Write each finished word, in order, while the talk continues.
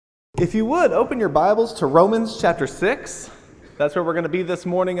If you would, open your Bibles to Romans chapter 6. That's where we're going to be this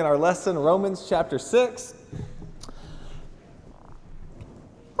morning in our lesson, Romans chapter 6. I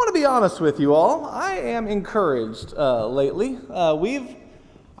want to be honest with you all. I am encouraged lately. We've,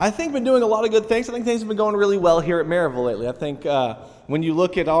 I think, been doing a lot of good things. I think things have been going really well here at Maryville lately. I think when you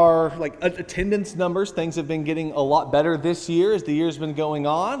look at our attendance numbers, things have been getting a lot better this year as the year's been going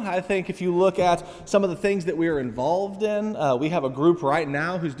on. I think if you look at some of the things that we are involved in, we have a group right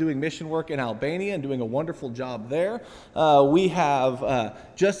now who's doing mission work in Albania and doing a wonderful job there. We have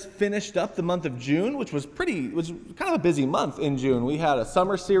just finished up the month of June, which was kind of a busy month in June. We had a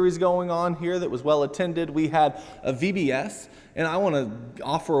summer series going on here that was well attended. We had a VBS, and I want to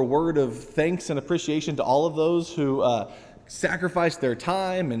offer a word of thanks and appreciation to all of those who sacrificed their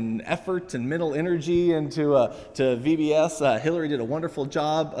time and effort and mental energy into VBS. Hillary did a wonderful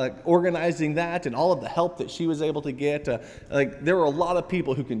job organizing that and all of the help that she was able to get. There were a lot of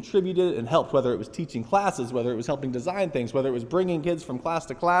people who contributed and helped, whether it was teaching classes, whether it was helping design things, whether it was bringing kids from class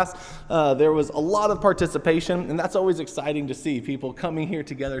to class. There was a lot of participation, and that's always exciting to see people coming here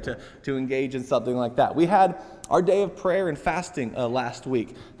together to engage in something like that. We had our day of prayer and fasting last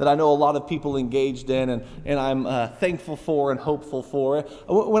week that I know a lot of people engaged in, and I'm thankful for and hopeful for.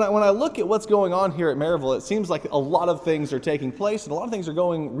 When I look at what's going on here at Maryville, it seems like a lot of things are taking place and a lot of things are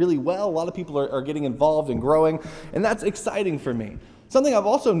going really well. A lot of people are getting involved and growing, and that's exciting for me. Something I've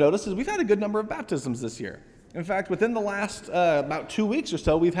also noticed is we've had a good number of baptisms this year. In fact, within the last about 2 weeks or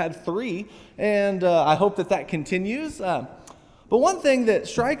so, we've had 3, and I hope that continues. But one thing that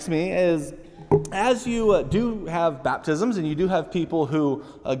strikes me is as you do have baptisms and you do have people who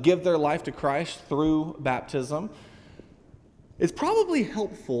give their life to Christ through baptism, it's probably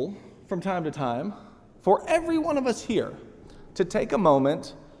helpful from time to time for every one of us here to take a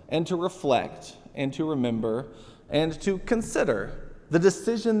moment and to reflect and to remember and to consider the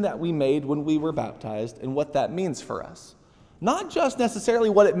decision that we made when we were baptized and what that means for us. Not just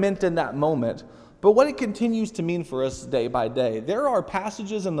necessarily what it meant in that moment, but what it continues to mean for us day by day. There are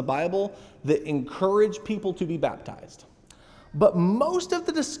passages in the Bible that encourage people to be baptized. But most of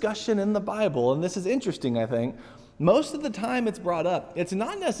the discussion in the Bible, and this is interesting, I think, most of the time it's brought up, it's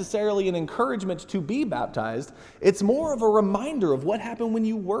not necessarily an encouragement to be baptized. It's more of a reminder of what happened when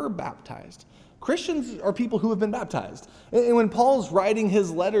you were baptized. Christians are people who have been baptized. And when Paul's writing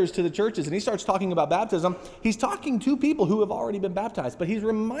his letters to the churches and he starts talking about baptism, he's talking to people who have already been baptized, but he's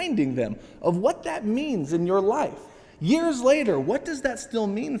reminding them of what that means in your life. Years later, what does that still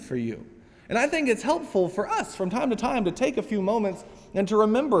mean for you? And I think it's helpful for us from time to time to take a few moments and to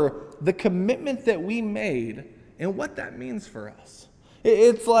remember the commitment that we made and what that means for us.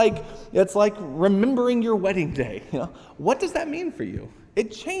 It's like remembering your wedding day. What does that mean for you?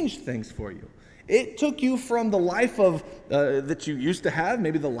 It changed things for you. It took you from the life of that you used to have,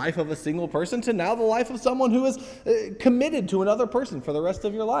 maybe the life of a single person, to now the life of someone who is committed to another person for the rest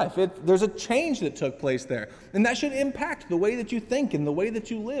of your life. There's a change that took place there, and that should impact the way that you think and the way that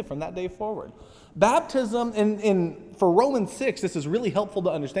you live from that day forward. Baptism, for Romans 6, this is really helpful to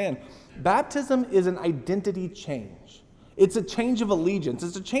understand. Baptism is an identity change. It's a change of allegiance.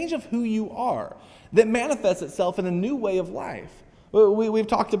 It's a change of who you are that manifests itself in a new way of life. We've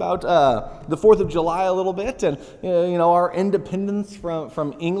talked about the 4th of July a little bit and our independence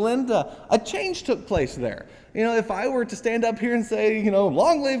from England. A change took place there. If I were to stand up here and say,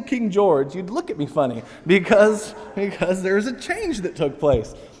 long live King George, you'd look at me funny because there's a change that took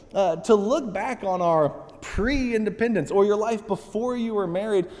place. To look back on our pre-independence or your life before you were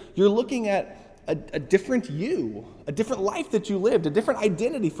married, you're looking at a different you, a different life that you lived, a different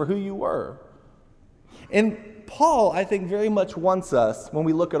identity for who you were. And Paul, I think, very much wants us, when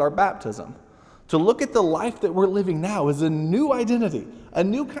we look at our baptism, to look at the life that we're living now as a new identity, a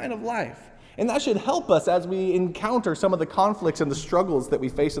new kind of life. And that should help us as we encounter some of the conflicts and the struggles that we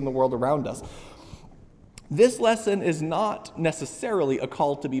face in the world around us. This lesson is not necessarily a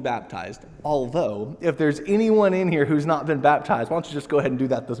call to be baptized, although if there's anyone in here who's not been baptized, why don't you just go ahead and do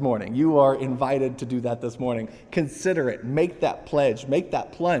that this morning? You are invited to do that this morning. Consider it. Make that pledge. Make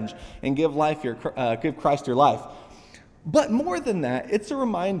that plunge and give Christ your life. But more than that, it's a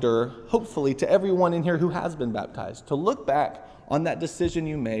reminder, hopefully, to everyone in here who has been baptized, to look back on that decision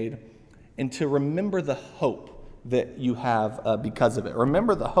you made and to remember the hope that you have because of it.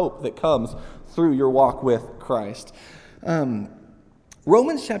 Remember the hope that comes through your walk with Christ.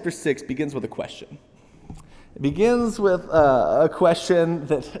 Romans chapter 6 begins with a question. It begins with a question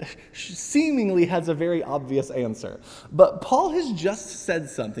that seemingly has a very obvious answer. But Paul has just said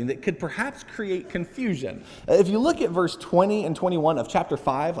something that could perhaps create confusion. If you look at verse 20 and 21 of chapter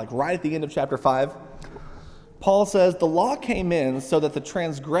 5, like right at the end of chapter 5, Paul says the law came in so that the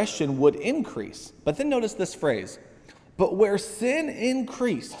transgression would increase. But then notice this phrase, but where sin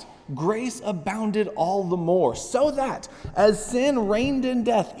increased, grace abounded all the more, so that as sin reigned in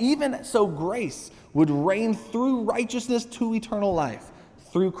death, even so grace would reign through righteousness to eternal life,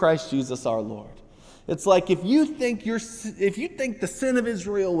 through Christ Jesus our Lord. It's like if you think the sin of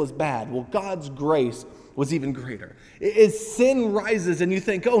Israel was bad, well, God's grace was even greater. As sin rises and you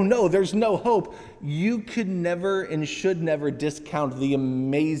think, oh no, there's no hope, you could never and should never discount the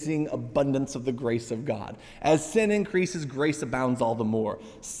amazing abundance of the grace of God. As sin increases, grace abounds all the more.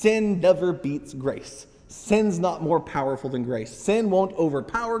 Sin never beats grace. Sin's not more powerful than grace. Sin won't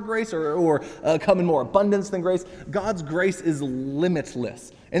overpower grace or come in more abundance than grace. God's grace is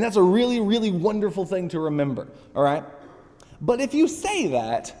limitless. And that's a really, really wonderful thing to remember, all right? But if you say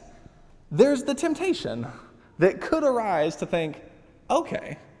that, there's the temptation that could arise to think,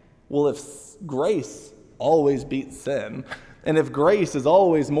 okay, well, if grace always beats sin, and if grace is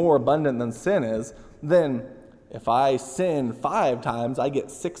always more abundant than sin is, then if I sin 5 times, I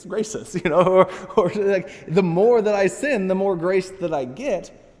get 6 graces, or like the more that I sin, the more grace that I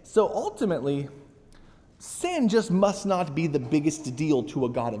get. So ultimately, sin just must not be the biggest deal to a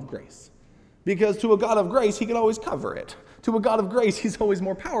God of grace. Because to a God of grace, he can always cover it. To a God of grace, he's always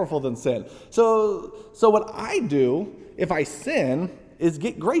more powerful than sin. So what I do, if I sin, is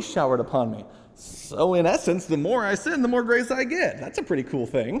get grace showered upon me. So in essence, the more I sin, the more grace I get. That's a pretty cool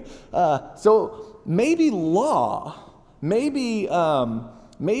thing. So maybe law, maybe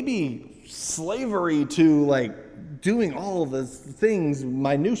slavery to like doing all of the things,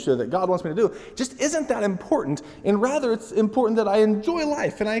 minutia that God wants me to do, just isn't that important. And rather, it's important that I enjoy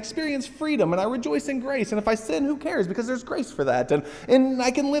life and I experience freedom and I rejoice in grace. And if I sin, who cares? Because there's grace for that. And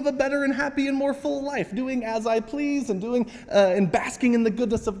I can live a better and happy and more full life, doing as I please and doing and basking in the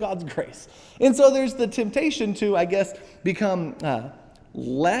goodness of God's grace. And so there's the temptation to, I guess, become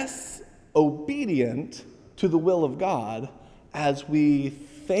less obedient to the will of God as we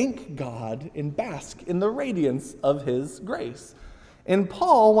thank God and bask in the radiance of his grace. And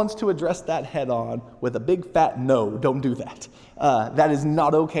Paul wants to address that head on with a big fat no, don't do that. That is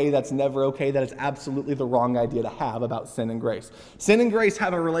not okay, that's never okay, that is absolutely the wrong idea to have about sin and grace. Sin and grace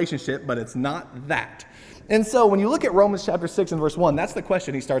have a relationship, but it's not that. And so when you look at Romans chapter 6 and verse 1, that's the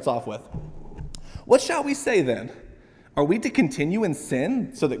question he starts off with. What shall we say then? Are we to continue in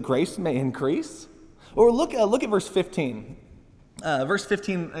sin so that grace may increase? Or look at verse 15. Verse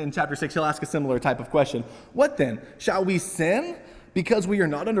 15 in chapter 6, he'll ask a similar type of question. What then? Shall we sin because we are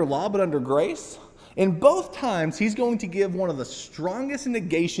not under law but under grace? In both times, he's going to give one of the strongest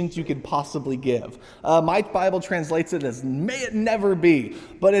negations you could possibly give. My Bible translates it as, may it never be.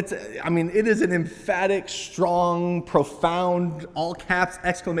 But it is an emphatic, strong, profound, all caps,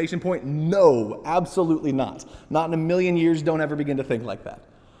 exclamation point. No, absolutely not. Not in a million years, don't ever begin to think like that.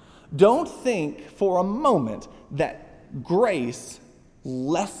 Don't think for a moment that grace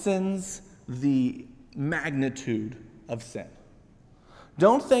lessens the magnitude of sin.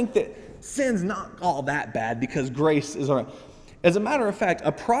 Don't think that sin's not all that bad because grace is all right. As a matter of fact,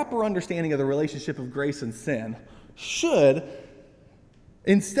 a proper understanding of the relationship of grace and sin should,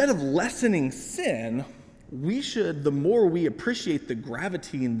 instead of lessening sin, we should, the more we appreciate the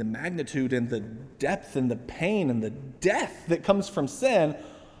gravity and the magnitude and the depth and the pain and the death that comes from sin,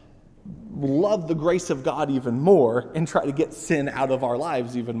 love the grace of God even more and try to get sin out of our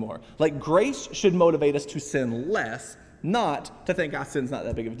lives even more. Like, grace should motivate us to sin less, not to think, sin's not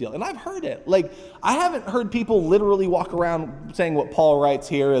that big of a deal. And I've heard it. Like, I haven't heard people literally walk around saying what Paul writes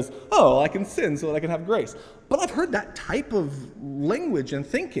here is, oh, I can sin so that I can have grace. But I've heard that type of language and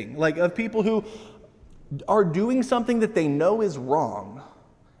thinking, like of people who are doing something that they know is wrong,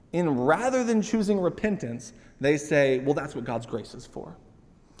 and rather than choosing repentance, they say, well, that's what God's grace is for.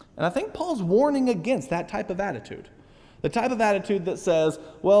 And I think Paul's warning against that type of attitude. The type of attitude that says,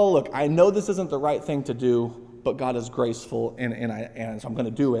 well, look, I know this isn't the right thing to do, but God is graceful, and so I'm going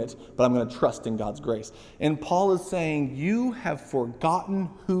to do it, but I'm going to trust in God's grace. And Paul is saying, you have forgotten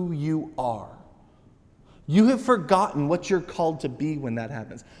who you are. You have forgotten what you're called to be when that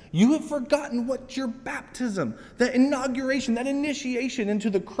happens. You have forgotten what your baptism, that inauguration, that initiation into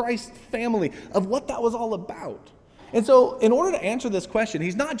the Christ family, of what that was all about. And so in order to answer this question,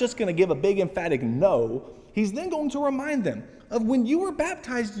 he's not just going to give a big emphatic no. He's then going to remind them of when you were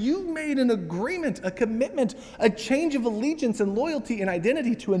baptized, you made an agreement, a commitment, a change of allegiance and loyalty and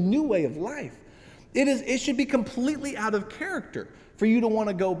identity to a new way of life. It should be completely out of character for you to want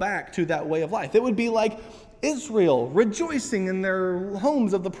to go back to that way of life. It would be like Israel rejoicing in their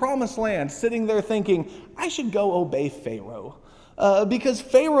homes of the promised land, sitting there thinking, I should go obey Pharaoh. because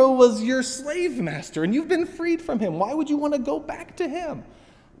Pharaoh was your slave master and you've been freed from him. Why would you want to go back to him?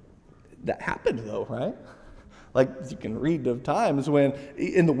 That happened though, right? Like you can read of times when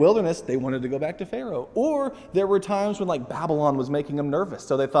in the wilderness they wanted to go back to Pharaoh. Or there were times when like Babylon was making them nervous.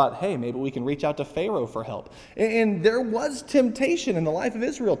 So they thought, hey, maybe we can reach out to Pharaoh for help. And there was temptation in the life of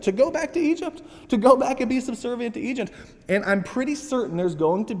Israel to go back to Egypt, to go back and be subservient to Egypt. And I'm pretty certain there's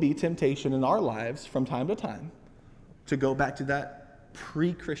going to be temptation in our lives from time to time to go back to that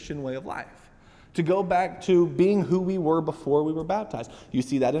pre-Christian way of life, to go back to being who we were before we were baptized. You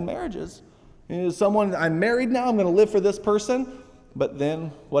see that in marriages. Someone, I'm married now, I'm going to live for this person, but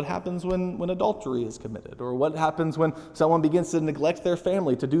then what happens when adultery is committed? Or what happens when someone begins to neglect their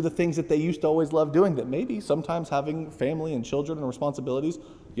family to do the things that they used to always love doing that maybe sometimes having family and children and responsibilities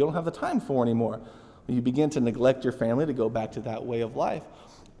you don't have the time for anymore? When you begin to neglect your family to go back to that way of life,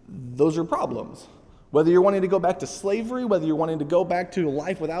 those are problems. Whether you're wanting to go back to slavery, whether you're wanting to go back to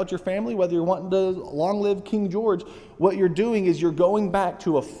life without your family, whether you're wanting to long live King George, what you're doing is you're going back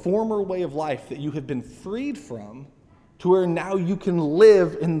to a former way of life that you have been freed from to where now you can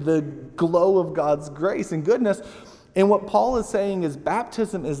live in the glow of God's grace and goodness. And what Paul is saying is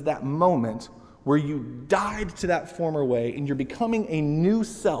baptism is that moment where you died to that former way and you're becoming a new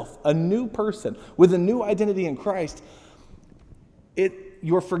self, a new person with a new identity in Christ.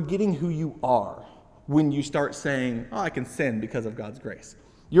 You're forgetting who you are when you start saying, oh, I can sin because of God's grace.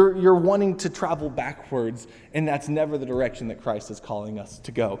 You're wanting to travel backwards, and that's never the direction that Christ is calling us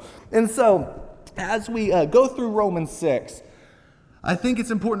to go. And so, as we go through Romans 6, I think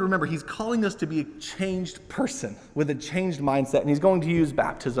it's important to remember he's calling us to be a changed person with a changed mindset, and he's going to use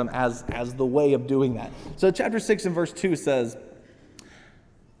baptism as the way of doing that. So chapter 6 and verse 2 says,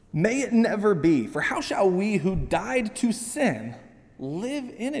 "May it never be, for how shall we who died to sin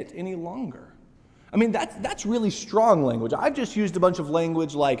live in it any longer?" I mean, that's really strong language. I've just used a bunch of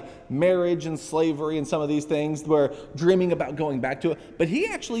language like marriage and slavery and some of these things where dreaming about going back to it. But he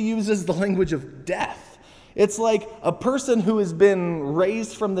actually uses the language of death. It's like a person who has been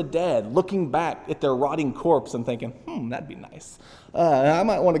raised from the dead, looking back at their rotting corpse and thinking, that'd be nice. I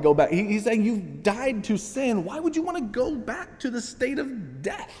might want to go back. He's saying you've died to sin. Why would you want to go back to the state of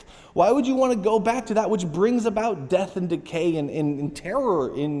death? Why would you want to go back to that which brings about death and decay and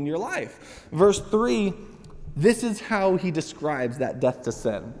terror in your life? Verse 3, this is how he describes that death to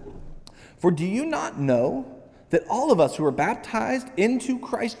sin. "For do you not know that all of us who are baptized into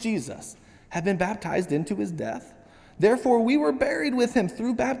Christ Jesus have been baptized into his death? Therefore we were buried with him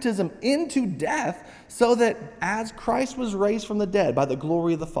through baptism into death, so that as Christ was raised from the dead by the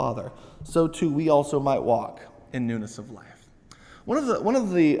glory of the Father, so too we also might walk in newness of life." One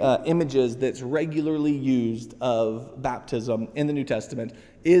of the images that's regularly used of baptism in the New Testament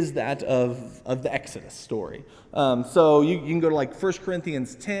is that of the Exodus story. So you can go to like 1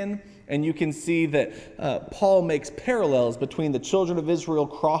 Corinthians 10, and you can see that Paul makes parallels between the children of Israel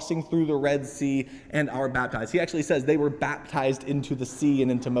crossing through the Red Sea and our baptized. He actually says they were baptized into the sea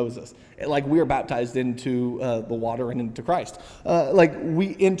and into Moses, like we are baptized into the water and into Christ. Like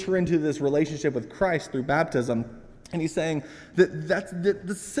we enter into this relationship with Christ through baptism. And he's saying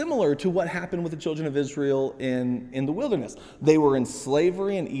that's similar to what happened with the children of Israel in the wilderness. They were in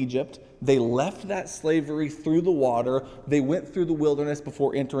slavery in Egypt. They left that slavery through the water. They went through the wilderness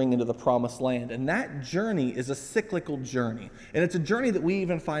before entering into the promised land. And that journey is a cyclical journey. And it's a journey that we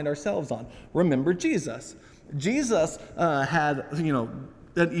even find ourselves on. Remember Jesus. Jesus had,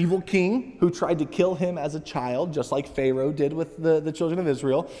 an evil king who tried to kill him as a child, just like Pharaoh did with the children of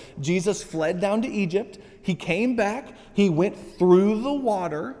Israel. Jesus fled down to Egypt. He came back. He went through the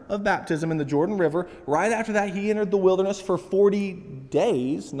water of baptism in the Jordan River. Right after that, he entered the wilderness for 40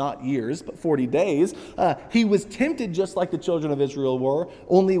 days, not years, but 40 days. He was tempted just like the children of Israel were,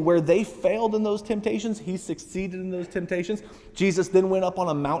 only where they failed in those temptations, he succeeded in those temptations. Jesus then went up on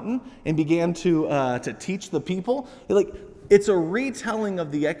a mountain and began to teach the people. It's a retelling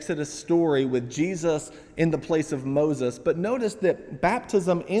of the Exodus story with Jesus in the place of Moses. But notice that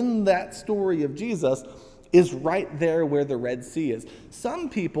baptism in that story of Jesus is right there where the Red Sea is. Some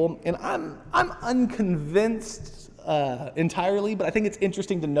people, and I'm unconvinced entirely, but I think it's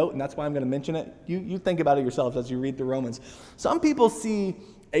interesting to note, and that's why I'm going to mention it. You think about it yourselves as you read through Romans. Some people see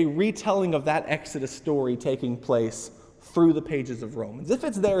a retelling of that Exodus story taking place through the pages of Romans. If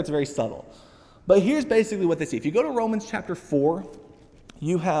it's there, it's very subtle. But here's basically what they see. If you go to Romans chapter 4,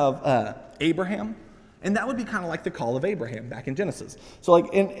 you have Abraham And that would be kind of like the call of Abraham back in Genesis. So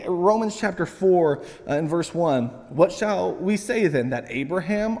like in Romans chapter 4 in verse 1, what shall we say then? That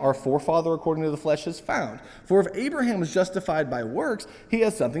Abraham, our forefather according to the flesh, is found. For if Abraham is justified by works, he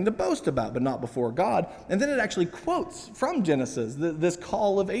has something to boast about, but not before God. And then it actually quotes from Genesis, this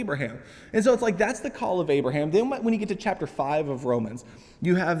call of Abraham. And so it's like that's the call of Abraham. Then when you get to chapter 5 of Romans,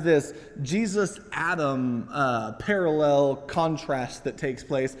 you have this Jesus-Adam parallel contrast that takes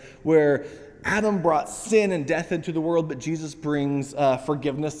place where Adam brought sin and death into the world, but Jesus brings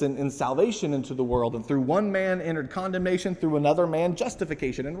forgiveness and salvation into the world. And through one man entered condemnation, through another man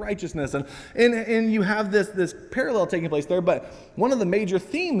justification and righteousness. And you have this parallel taking place there. But one of the major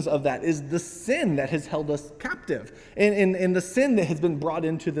themes of that is the sin that has held us captive, and the sin that has been brought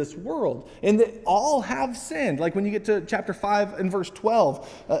into this world. And that all have sinned. Like when you get to chapter 5 and verse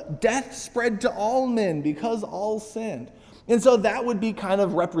 12, death spread to all men because all sinned. And so that would be kind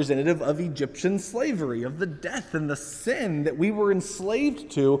of representative of Egyptian slavery, of the death and the sin that we were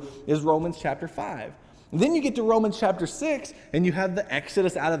enslaved to, is Romans chapter 5. And then you get to Romans chapter 6, and you have the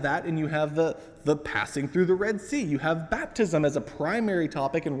Exodus out of that, and you have the passing through the Red Sea. You have baptism as a primary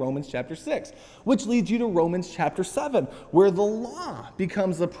topic in Romans chapter 6, which leads you to Romans chapter 7, where the law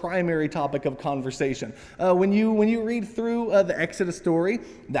becomes the primary topic of conversation. When you read through the Exodus story,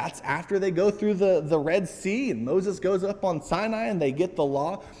 that's after they go through the Red Sea, and Moses goes up on Sinai, and they get the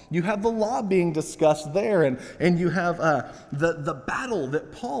law. You have the law being discussed there, and you have the battle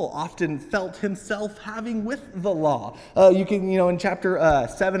that Paul often felt himself having with the law. In chapter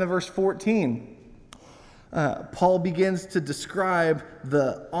 7 of verse 14, Paul begins to describe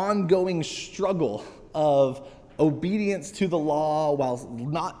the ongoing struggle of obedience to the law while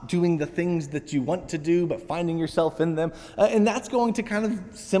not doing the things that you want to do, but finding yourself in them. And that's going to kind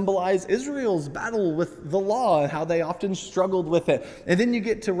of symbolize Israel's battle with the law and how they often struggled with it. And then you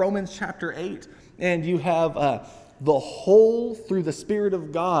get to Romans chapter 8, and you have the whole, through the Spirit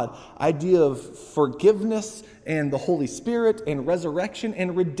of God, idea of forgiveness and the Holy Spirit and resurrection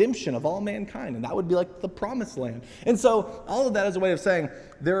and redemption of all mankind. And that would be like the promised land. And so all of that is a way of saying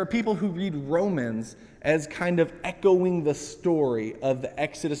there are people who read Romans as kind of echoing the story of the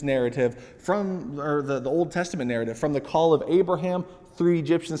Exodus narrative or the Old Testament narrative, from the call of Abraham through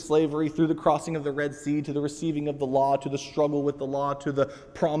Egyptian slavery, through the crossing of the Red Sea, to the receiving of the law, to the struggle with the law, to the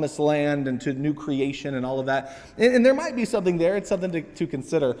promised land, and to new creation and all of that. And there might be something there. It's something to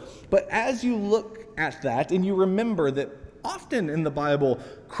consider. But as you look at that and you remember that often in the Bible,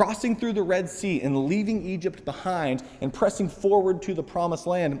 crossing through the Red Sea and leaving Egypt behind and pressing forward to the promised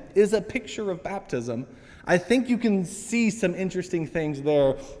land is a picture of baptism, I think you can see some interesting things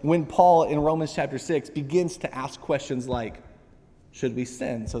there when Paul in Romans chapter 6 begins to ask questions like, should we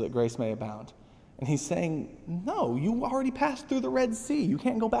sin so that grace may abound? And he's saying, no, you already passed through the Red Sea. You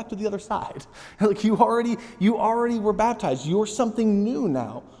can't go back to the other side. Like you already were baptized. You're something new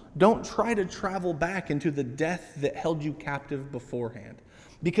now. Don't try to travel back into the death that held you captive beforehand.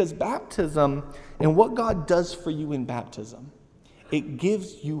 Because baptism and what God does for you in baptism, it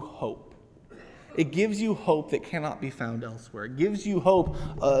gives you hope. It gives you hope that cannot be found elsewhere. It gives you hope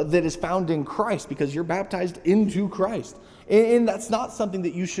that is found in Christ because you're baptized into Christ. And that's not something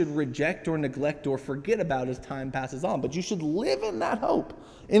that you should reject or neglect or forget about as time passes on, but you should live in that hope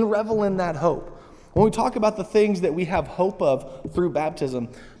and revel in that hope. When we talk about the things that we have hope of through baptism,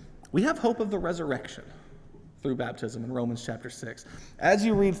 we have hope of the resurrection through baptism in Romans chapter 6. As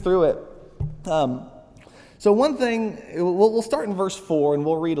you read through it, so one thing, we'll start in verse 4 and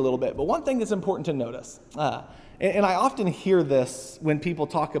we'll read a little bit, but one thing that's important to notice, and I often hear this when people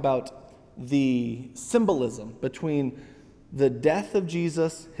talk about the symbolism between the death of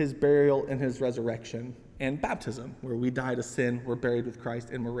Jesus, his burial, and his resurrection, and baptism, where we die to sin, we're buried with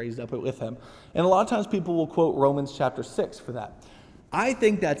Christ, and we're raised up with him. And a lot of times people will quote Romans chapter 6 for that. I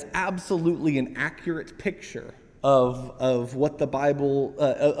think that's absolutely an accurate picture of what the Bible,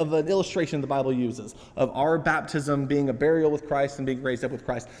 of an illustration the Bible uses, of our baptism being a burial with Christ and being raised up with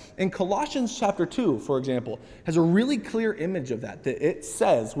Christ. And Colossians chapter 2, for example, has a really clear image of that it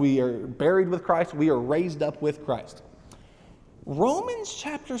says we are buried with Christ, we are raised up with Christ. Romans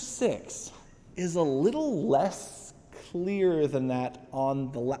chapter 6 is a little less clear than that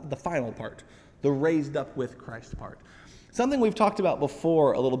on the final part, the raised up with Christ part. Something we've talked about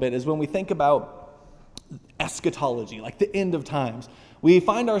before a little bit is when we think about eschatology, like the end of times, we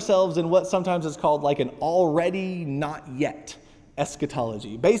find ourselves in what sometimes is called like an already not yet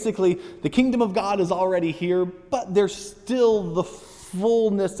eschatology. Basically, the kingdom of God is already here, but there's still the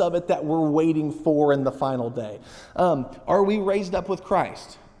fullness of it that we're waiting for in the final day. Are we raised up with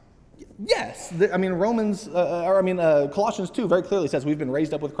Christ? Yes, Colossians 2 very clearly says we've been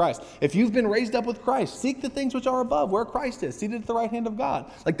raised up with Christ. If you've been raised up with Christ, seek the things which are above, where Christ is, seated at the right hand of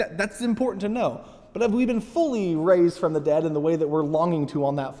God. Like that's important to know. But have we been fully raised from the dead in the way that we're longing to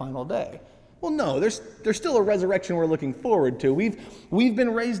on that final day? Well, no, there's still a resurrection we're looking forward to. We've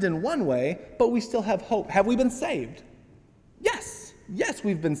been raised in one way, but we still have hope. Have we been saved? Yes,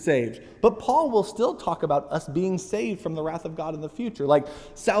 we've been saved. But Paul will still talk about us being saved from the wrath of God in the future. Like,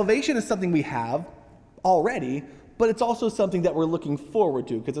 salvation is something we have already, but it's also something that we're looking forward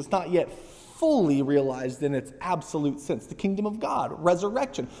to because it's not yet fully realized in its absolute sense. The kingdom of God,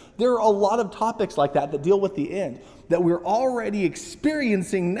 resurrection. There are a lot of topics like that deal with the end that we're already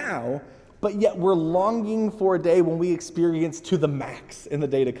experiencing now, but yet we're longing for a day when we experience to the max in the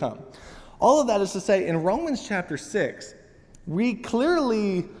day to come. All of that is to say, in Romans chapter 6, we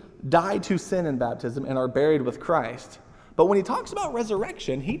clearly die to sin in baptism and are buried with Christ. But when he talks about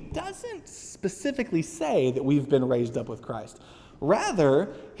resurrection, he doesn't specifically say that we've been raised up with Christ.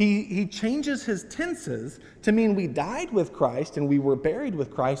 Rather, he changes his tenses to mean we died with Christ and we were buried with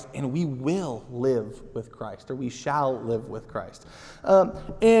Christ and we will live with Christ, or we shall live with Christ.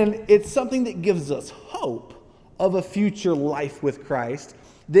 And it's something that gives us hope of a future life with Christ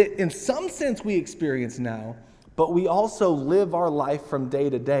that in some sense we experience now, but we also live our life from day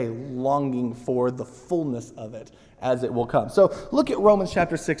to day longing for the fullness of it as it will come. So look at Romans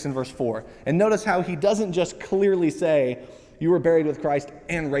chapter 6 and verse 4, and notice how he doesn't just clearly say, you were buried with Christ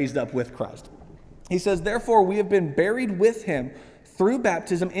and raised up with Christ. He says, therefore we have been buried with him through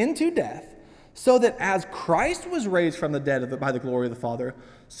baptism into death, so that as Christ was raised from the dead by the glory of the Father,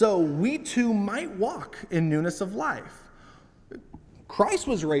 so we too might walk in newness of life. Christ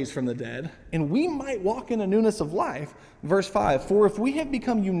was raised from the dead, and we might walk in a newness of life. Verse 5, for if we have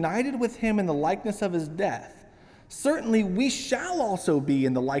become united with him in the likeness of his death, certainly we shall also be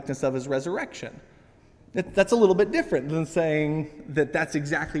in the likeness of his resurrection. That's a little bit different than saying that that's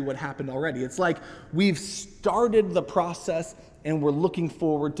exactly what happened already. It's like we've started the process and we're looking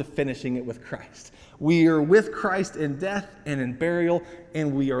forward to finishing it with Christ. We are with Christ in death and in burial,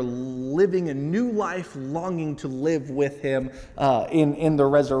 and we are living a new life, longing to live with him in the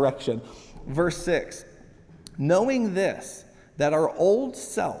resurrection. Verse 6, knowing this, that our old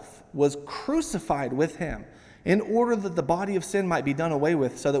self was crucified with him, in order that the body of sin might be done away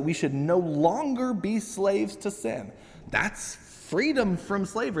with, so that we should no longer be slaves to sin. That's freedom from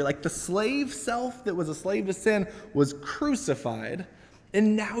slavery. Like the slave self that was a slave to sin was crucified,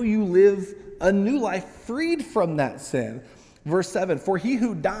 and now you live a new life freed from that sin. Verse 7, for he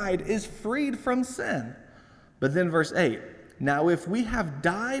who died is freed from sin. But then verse 8, now if we have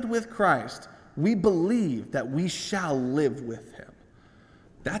died with Christ, we believe that we shall live with him.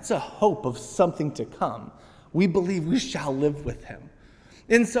 That's a hope of something to come. We believe we shall live with him.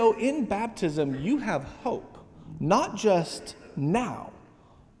 And so in baptism, you have hope, not just now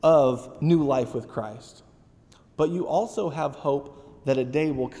of new life with Christ, but you also have hope that a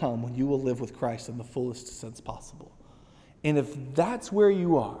day will come when you will live with Christ in the fullest sense possible. And if that's where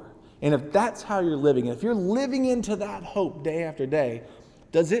you are, and if that's how you're living, and if you're living into that hope day after day,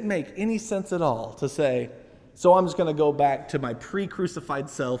 does it make any sense at all to say, so I'm just going to go back to my pre-crucified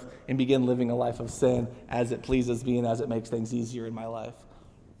self and begin living a life of sin as it pleases me and as it makes things easier in my life?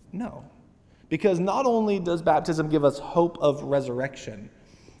 No. Because not only does baptism give us hope of resurrection,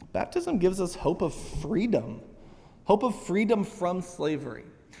 baptism gives us hope of freedom from slavery.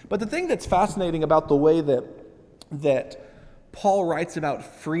 But the thing that's fascinating about the way that Paul writes about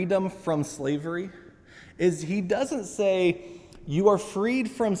freedom from slavery is he doesn't say, you are freed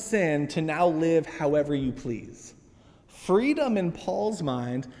from sin to now live however you please. Freedom in Paul's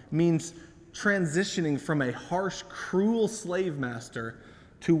mind means transitioning from a harsh, cruel slave master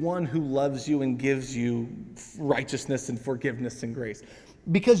to one who loves you and gives you righteousness and forgiveness and grace.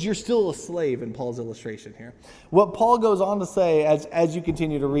 Because you're still a slave in Paul's illustration here. What Paul goes on to say as you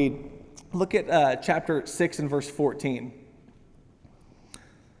continue to read, look at chapter 6 and verse 14.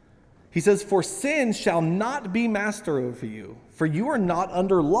 He says, for sin shall not be master over you, for you are not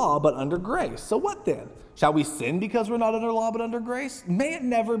under law, but under grace. So what then? Shall we sin because we're not under law, but under grace? May it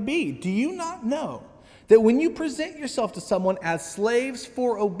never be. Do you not know that when you present yourself to someone as slaves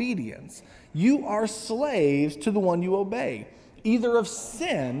for obedience, you are slaves to the one you obey, either of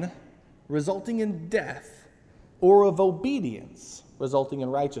sin, resulting in death, or of obedience, resulting in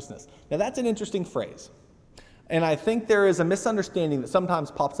righteousness? Now that's an interesting phrase. And I think there is a misunderstanding that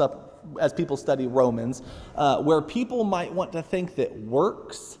sometimes pops up as people study Romans, where people might want to think that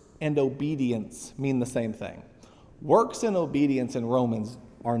works and obedience mean the same thing. Works and obedience in Romans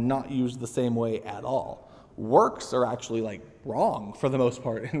are not used the same way at all. Works are actually like wrong for the most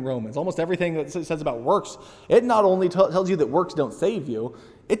part in Romans. Almost everything that it says about works, it not only tells you that works don't save you,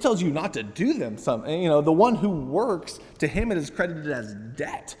 it tells you not to do them. The one who works, to him it is credited as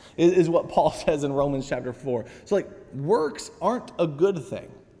debt, is what Paul says in Romans chapter 4. So like works aren't a good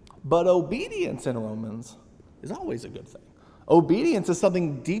thing, but obedience in Romans is always a good thing. Obedience is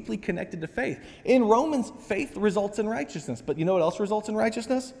something deeply connected to faith. In Romans, faith results in righteousness. But you know what else results in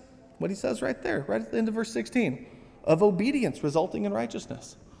righteousness? What he says right there, right at the end of verse 16. Of obedience resulting in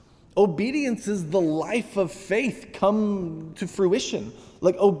righteousness. Obedience is the life of faith come to fruition.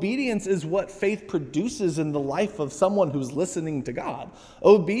 Like obedience is what faith produces in the life of someone who's listening to God.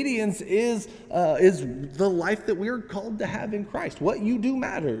 Obedience is the life that we're called to have in Christ. What you do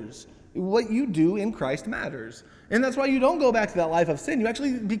matters. What you do in Christ matters. And that's why you don't go back to that life of sin. You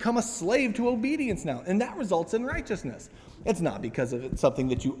actually become a slave to obedience now. And that results in righteousness. It's not because of something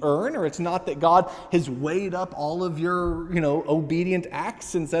that you earn, or it's not that God has weighed up all of your, obedient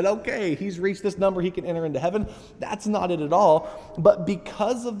acts and said, okay, he's reached this number, he can enter into heaven. That's not it at all. But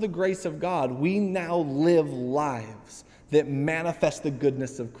because of the grace of God, we now live lives that manifest the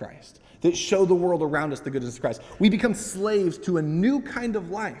goodness of Christ, that show the world around us the goodness of Christ. We become slaves to a new kind of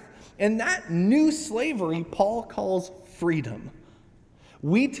life. And that new slavery, Paul calls freedom.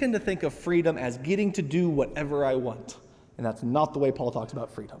 We tend to think of freedom as getting to do whatever I want. And that's not the way Paul talks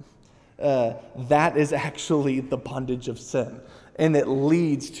about freedom. That is actually the bondage of sin. And it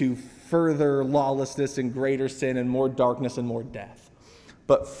leads to further lawlessness and greater sin and more darkness and more death.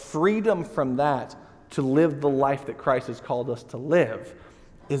 But freedom from that to live the life that Christ has called us to live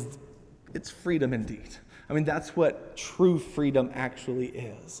it's freedom indeed. I mean, that's what true freedom actually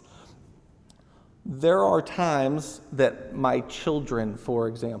is. There are times that my children, for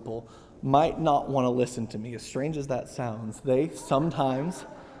example, might not want to listen to me. As strange as that sounds, they sometimes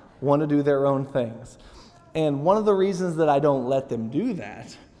want to do their own things. And one of the reasons that I don't let them do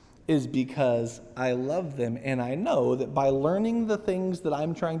that is because I love them, and I know that by learning the things that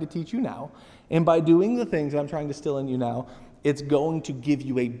I'm trying to teach you now, and by doing the things that I'm trying to instill in you now, it's going to give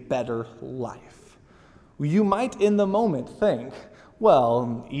you a better life. You might in the moment think,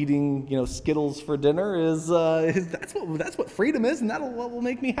 well, eating, Skittles for dinner is that's what freedom is, and that's what will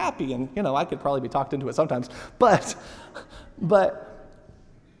make me happy. And I could probably be talked into it sometimes, but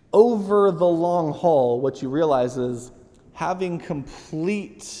over the long haul, what you realize is having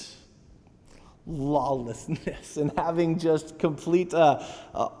complete lawlessness and having just complete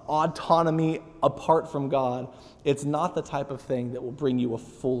autonomy apart from God, it's not the type of thing that will bring you a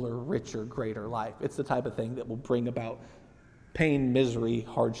fuller, richer, greater life. It's the type of thing that will bring about pain, misery,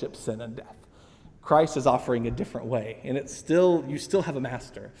 hardship, sin, and death. Christ is offering a different way, and you still have a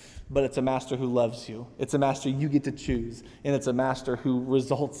master, but it's a master who loves you. It's a master you get to choose, and it's a master who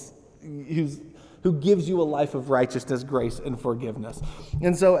gives you a life of righteousness, grace, and forgiveness.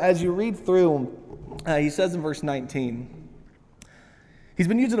 And so as you read through, he says in verse 19, he's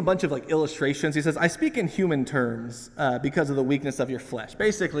been using a bunch of illustrations. He says, I speak in human terms because of the weakness of your flesh.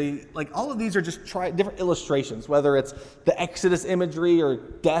 Basically, all of these are just different illustrations, whether it's the Exodus imagery or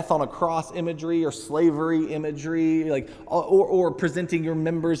death on a cross imagery or slavery imagery, or presenting your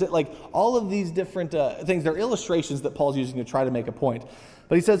members. All of these different things, they're illustrations that Paul's using to try to make a point.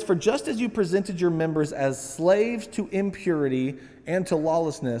 But he says, for just as you presented your members as slaves to impurity and to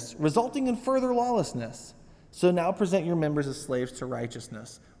lawlessness, resulting in further lawlessness, so now present your members as slaves to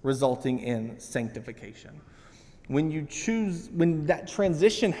righteousness, resulting in sanctification. When that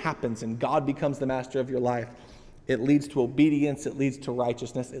transition happens and God becomes the master of your life, it leads to obedience, it leads to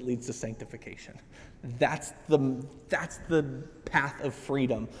righteousness, it leads to sanctification. That's the path of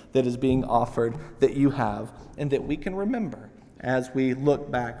freedom that is being offered, that you have, and that we can remember as we look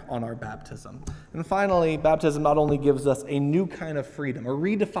back on our baptism. And finally, baptism not only gives us a new kind of freedom, a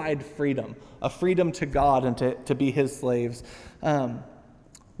redefined freedom, a freedom to God and to be his slaves,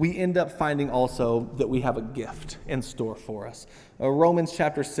 we end up finding also that we have a gift in store for us. Romans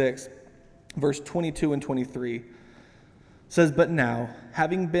chapter 6, verse 22 and 23 says, but now,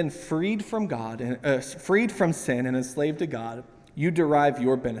 having been freed from freed from sin and enslaved to God, you derive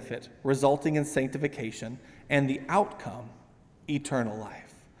your benefit, resulting in sanctification, and the outcome, eternal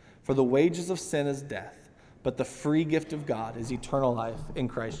life. For the wages of sin is death, but the free gift of God is eternal life in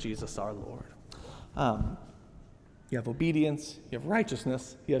Christ Jesus our Lord. You have obedience, you have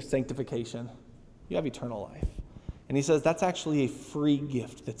righteousness, you have sanctification, you have eternal life. And he says that's actually a free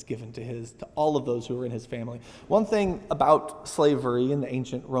gift that's given to all of those who are in his family. One thing about slavery in the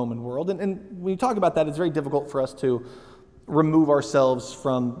ancient Roman world, and when you talk about that, it's very difficult for us to remove ourselves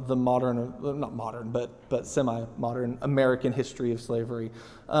from the modern, not modern, but semi-modern American history of slavery.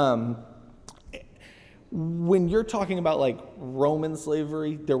 when you're talking about like Roman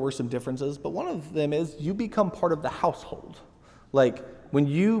slavery, there were some differences, but one of them is you become part of the household. Like when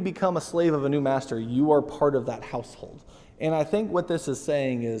you become a slave of a new master, you are part of that household. And I think what this is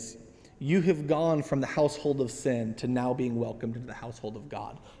saying is you have gone from the household of sin to now being welcomed into the household of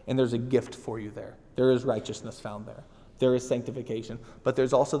God. And there's a gift for you there. There is righteousness found there. There is sanctification, but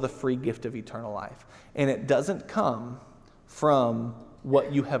there's also the free gift of eternal life. And it doesn't come from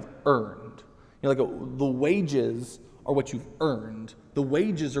what you have earned. You know, like the wages are what you've earned. The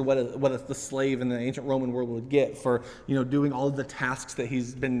wages are what the slave in the ancient Roman world would get for, doing all of the tasks that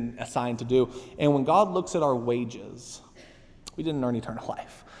he's been assigned to do. And when God looks at our wages, we didn't earn eternal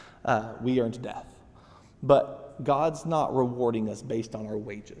life. We earned death. But God's not rewarding us based on our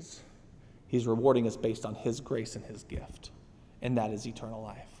wages. He's rewarding us based on his grace and his gift. And that is eternal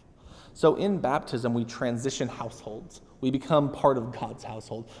life. So in baptism, we transition households. We become part of God's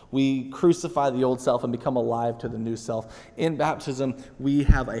household. We crucify the old self and become alive to the new self. In baptism, we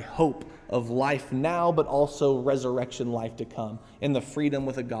have a hope of life now, but also resurrection life to come, and the freedom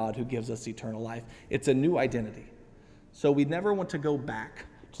with a God who gives us eternal life. It's a new identity. So we never want to go back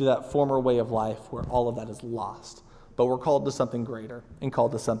to that former way of life where all of that is lost. But we're called to something greater and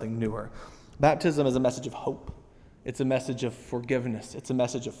called to something newer. Baptism is a message of hope. It's a message of forgiveness. It's a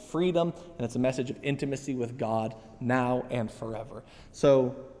message of freedom, and it's a message of intimacy with God now and forever.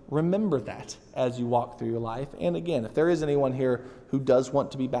 So remember that as you walk through your life. And again, if there is anyone here who does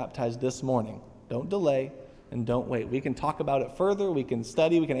want to be baptized this morning, don't delay and don't wait. We can talk about it further. We can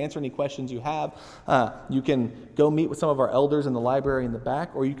study. We can answer any questions you have. You can go meet with some of our elders in the library in the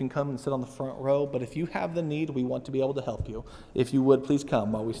back, or you can come and sit on the front row. But if you have the need, we want to be able to help you. If you would, please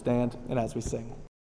come while we stand and as we sing.